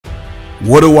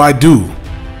What do?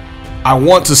 I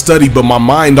want to study, but my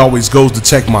mind always goes to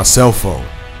check my cell phone.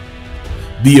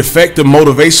 The effect of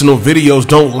motivational videos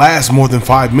don't last more than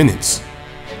 5 minutes.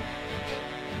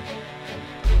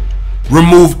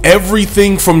 Remove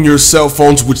everything from your cell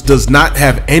phones which does not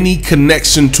have any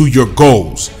connection to your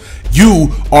goals.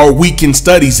 You are weak in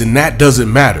studies, and that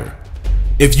doesn't matter.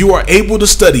 If you are able to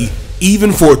study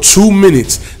even for 2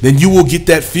 minutes, then you will get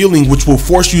that feeling which will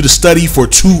force you to study for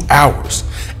 2 hours.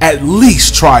 At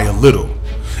least try a little.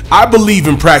 I believe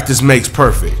in practice makes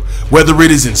perfect. Whether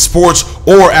it is in sports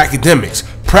or academics,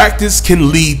 practice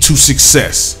can lead to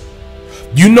success.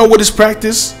 You know what is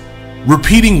practice?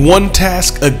 Repeating one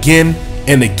task again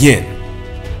and again.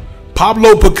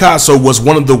 Pablo Picasso was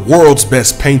one of the world's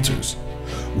best painters.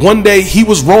 One day he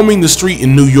was roaming the street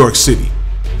in New York City.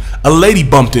 A lady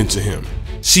bumped into him.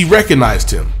 She recognized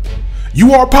him.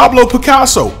 "You are Pablo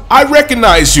Picasso. I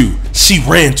recognize you." She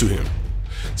ran to him.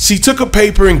 She took a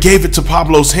paper and gave it to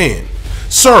Pablo's hand.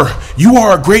 "Sir, you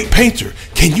are a great painter.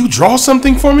 Can you draw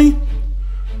something for me?"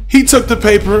 He took the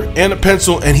paper and a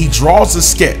pencil and he draws a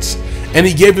sketch, and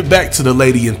he gave it back to the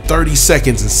lady in 30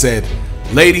 seconds and said,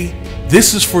 "Lady,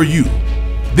 this is for you.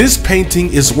 This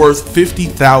painting is worth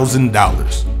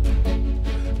 $50,000.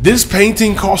 This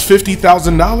painting cost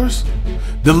 $50,000?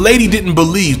 The lady didn't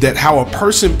believe that how a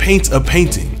person paints a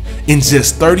painting in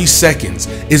just 30 seconds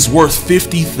is worth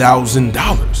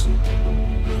 $50,000.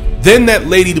 Then that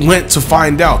lady went to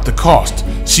find out the cost.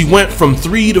 She went from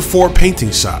 3 to 4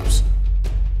 painting shops.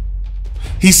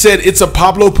 He said, "It's a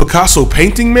Pablo Picasso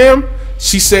painting, ma'am?"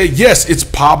 She said, "Yes, it's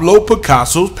Pablo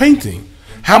Picasso's painting.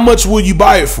 How much will you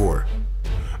buy it for?"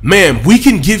 "Ma'am, we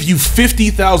can give you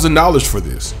 $50,000 for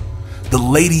this." The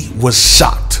lady was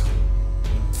shocked.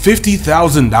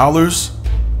 $50,000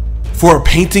 for a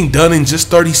painting done in just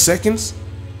 30 seconds?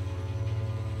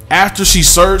 After she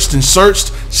searched and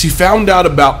searched, she found out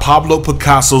about Pablo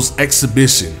Picasso's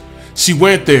exhibition. She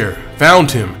went there,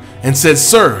 found him, and said,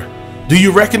 "Sir, do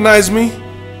you recognize me?"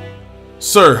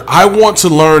 "Sir, I want to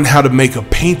learn how to make a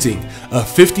painting of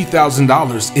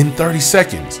 $50,000 in 30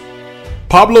 seconds.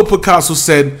 Pablo Picasso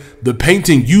said, "The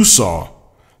painting you saw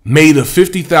made of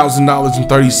 $50,000 in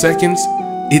 30 seconds.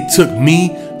 It took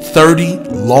me 30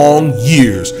 long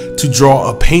years to draw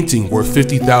a painting worth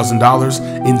 $50,000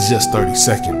 in just 30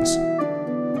 seconds.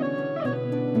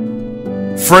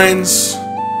 Friends,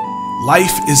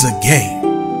 life is a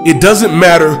game. It doesn't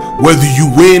matter whether you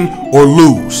win or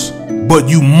lose, but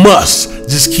you must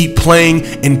just keep playing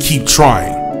and keep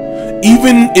trying.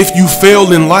 Even if you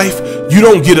fail in life, you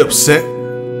don't get upset.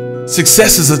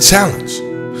 Success is a challenge.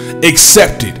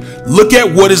 Accept it. Look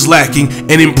at what is lacking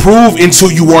and improve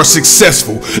until you are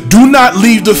successful. Do not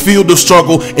leave the field of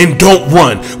struggle and don't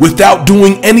run. Without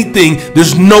doing anything,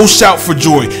 there's no shout for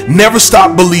joy. Never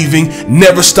stop believing,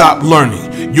 never stop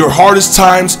learning. Your hardest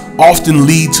times often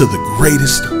lead to the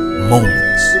greatest moments.